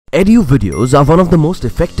EduVideos are one of the most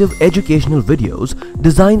effective educational videos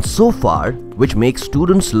designed so far, which makes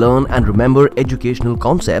students learn and remember educational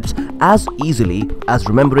concepts as easily as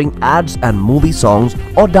remembering ads and movie songs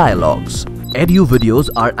or dialogues. EduVideos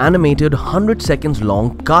are animated 100 seconds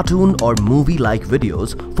long cartoon or movie-like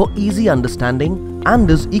videos for easy understanding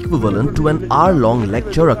and is equivalent to an hour-long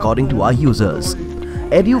lecture according to our users.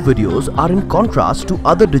 EduVideos are in contrast to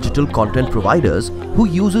other digital content providers who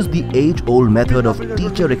uses the age-old method of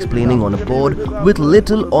teacher explaining on a board with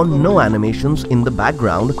little or no animations in the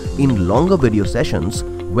background in longer video sessions,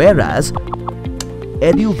 whereas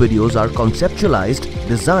EduVideos are conceptualized,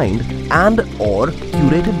 designed and/or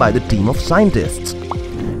curated by the team of scientists.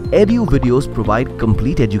 EduVideos provide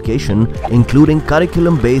complete education, including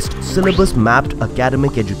curriculum-based, syllabus-mapped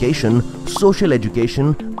academic education, social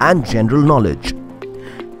education and general knowledge.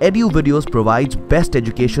 EduVideos provides best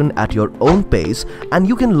education at your own pace, and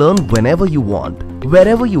you can learn whenever you want,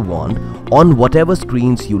 wherever you want, on whatever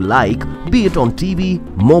screens you like, be it on TV,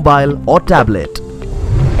 mobile or tablet.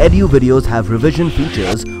 EduVideos have revision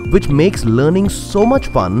features which makes learning so much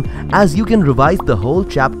fun, as you can revise the whole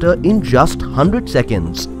chapter in just 100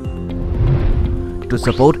 seconds. To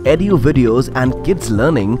support EduVideos and kids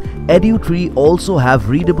learning, EduTree also have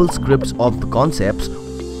readable scripts of the concepts,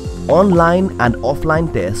 online and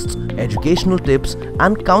offline tests, educational tips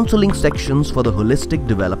and counseling sections for the holistic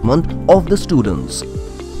development of the students.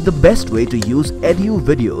 The best way to use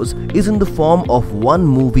EduVideos is in the form of one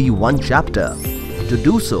movie, one chapter. To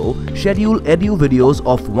do so, schedule EduVideos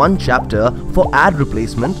of one chapter for ad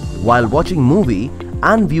replacement while watching movie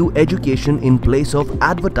and view education in place of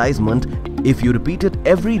advertisement. If you repeat it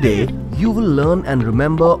every day, you will learn and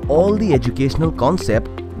remember all the educational concepts.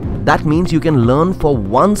 That means you can learn for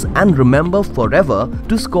once and remember forever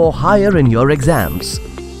to score higher in your exams.